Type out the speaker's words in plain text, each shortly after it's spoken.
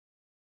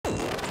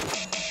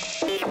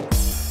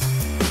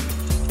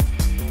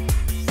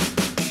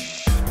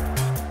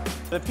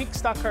The Peak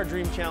Stock Car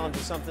Dream Challenge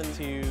is something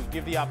to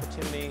give the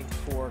opportunity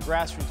for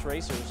grassroots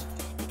racers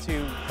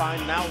to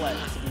find an outlet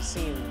to be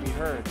seen and be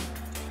heard.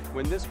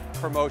 When this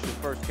promotion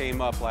first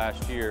came up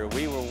last year,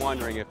 we were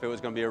wondering if it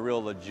was going to be a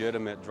real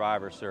legitimate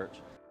driver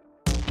search.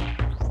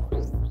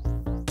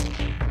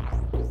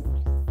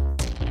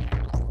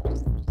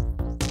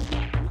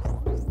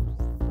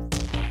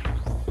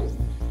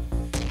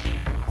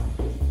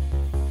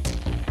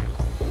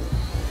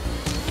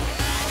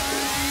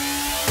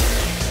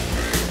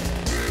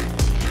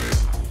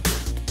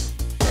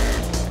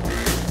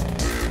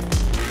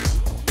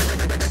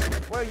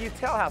 Well, you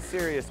tell how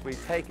serious we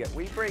take it.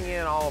 We bring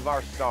in all of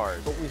our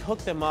stars. But we hook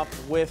them up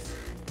with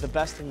the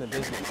best in the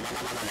business.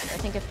 I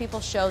think if people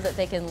show that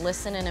they can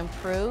listen and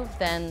improve,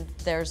 then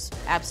there's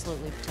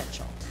absolutely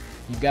potential.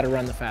 You've got to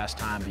run the fast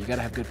time, but you've got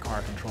to have good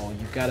car control.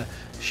 You've got to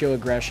show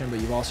aggression, but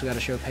you've also got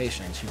to show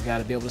patience. You've got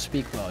to be able to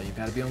speak well. You've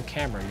got to be on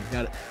camera. You've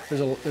got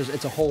to,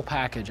 it's a whole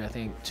package, I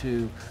think,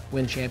 to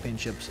win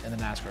championships in the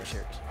NASCAR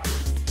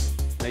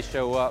series. They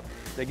show up,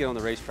 they get on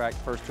the racetrack,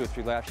 first 2 or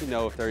 3 laps, you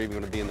know if they're even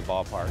going to be in the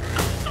ballpark.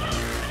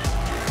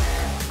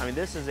 I mean,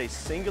 this is a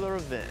singular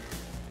event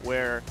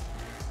where,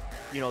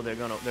 you know, they're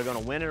gonna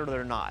win it or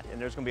they're not,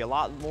 and there's gonna be a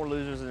lot more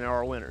losers than there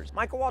are winners.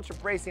 Michael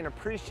Waltrip Racing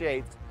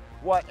appreciates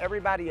what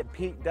everybody at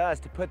Peak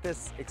does to put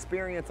this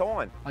experience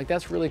on. Like,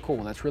 that's really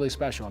cool. That's really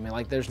special. I mean,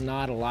 like, there's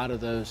not a lot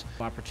of those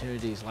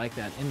opportunities like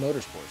that in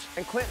motorsports.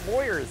 And Clint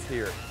Bowyer is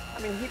here.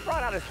 I mean, he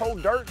brought out his whole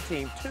dirt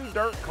team, 2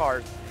 dirt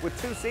cars with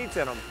 2 seats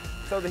in them,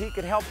 so that he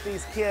could help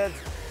these kids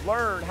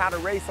learn how to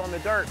race on the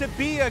dirt. To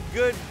be a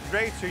good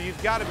racer,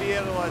 you've got to be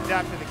able to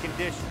adapt to the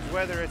conditions,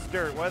 whether it's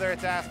dirt, whether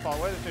it's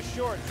asphalt, whether it's a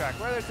short track,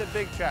 whether it's a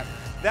big track.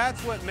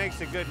 That's what makes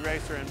a good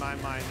racer in my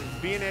mind,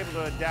 is being able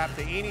to adapt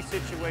to any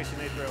situation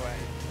they throw at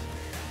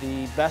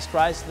you. The best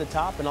rise to the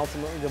top, and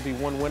ultimately there'll be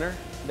one winner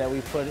that we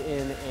put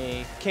in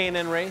a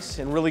K&N race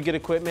and really good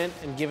equipment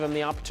and give them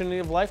the opportunity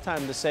of a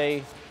lifetime to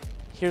say,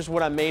 here's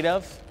what I'm made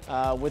of,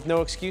 with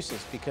no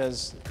excuses,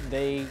 because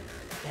they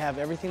have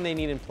everything they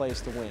need in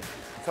place to win.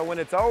 So when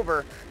it's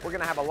over, we're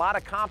gonna have a lot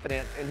of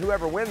confidence in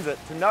whoever wins it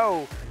to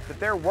know that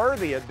they're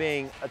worthy of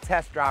being a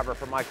test driver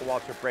for Michael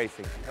Waltrip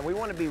Racing. And we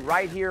wanna be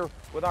right here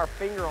with our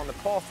finger on the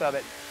pulse of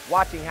it,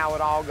 watching how it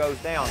all goes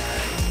down.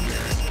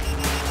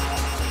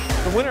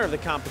 The winner of the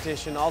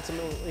competition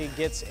ultimately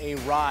gets a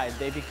ride.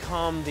 They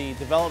become the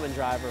development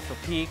driver for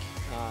Peak,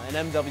 an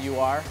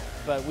MWR,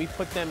 but we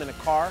put them in a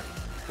car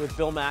with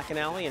Bill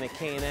McAnally in a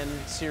K&N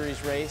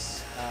series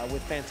race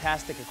with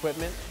fantastic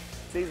equipment.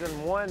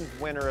 Season 1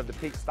 winner of the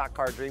Peak Stock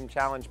Car Dream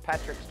Challenge,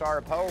 Patrick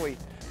Staropoli,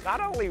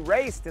 not only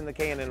raced in the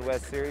K&N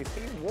West Series,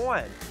 he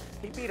won.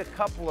 He beat a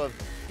couple of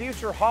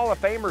future Hall of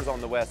Famers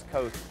on the West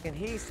Coast, and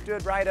he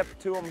stood right up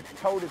to them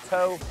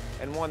toe-to-toe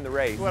and won the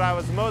race. What I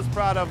was most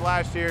proud of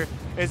last year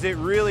is it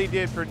really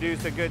did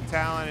produce a good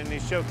talent, and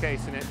he's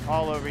showcasing it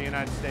all over the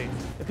United States.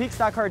 The Peak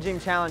Stock Car Dream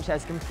Challenge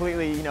has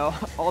completely,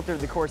 altered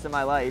the course of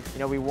my life.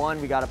 We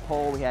won, we got a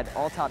pole, we had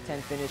all top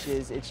 10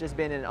 finishes. It's just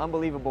been an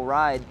unbelievable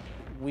ride.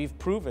 We've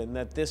proven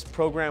that this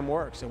program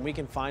works, and we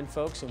can find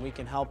folks and we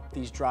can help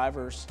these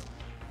drivers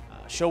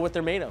show what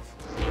they're made of.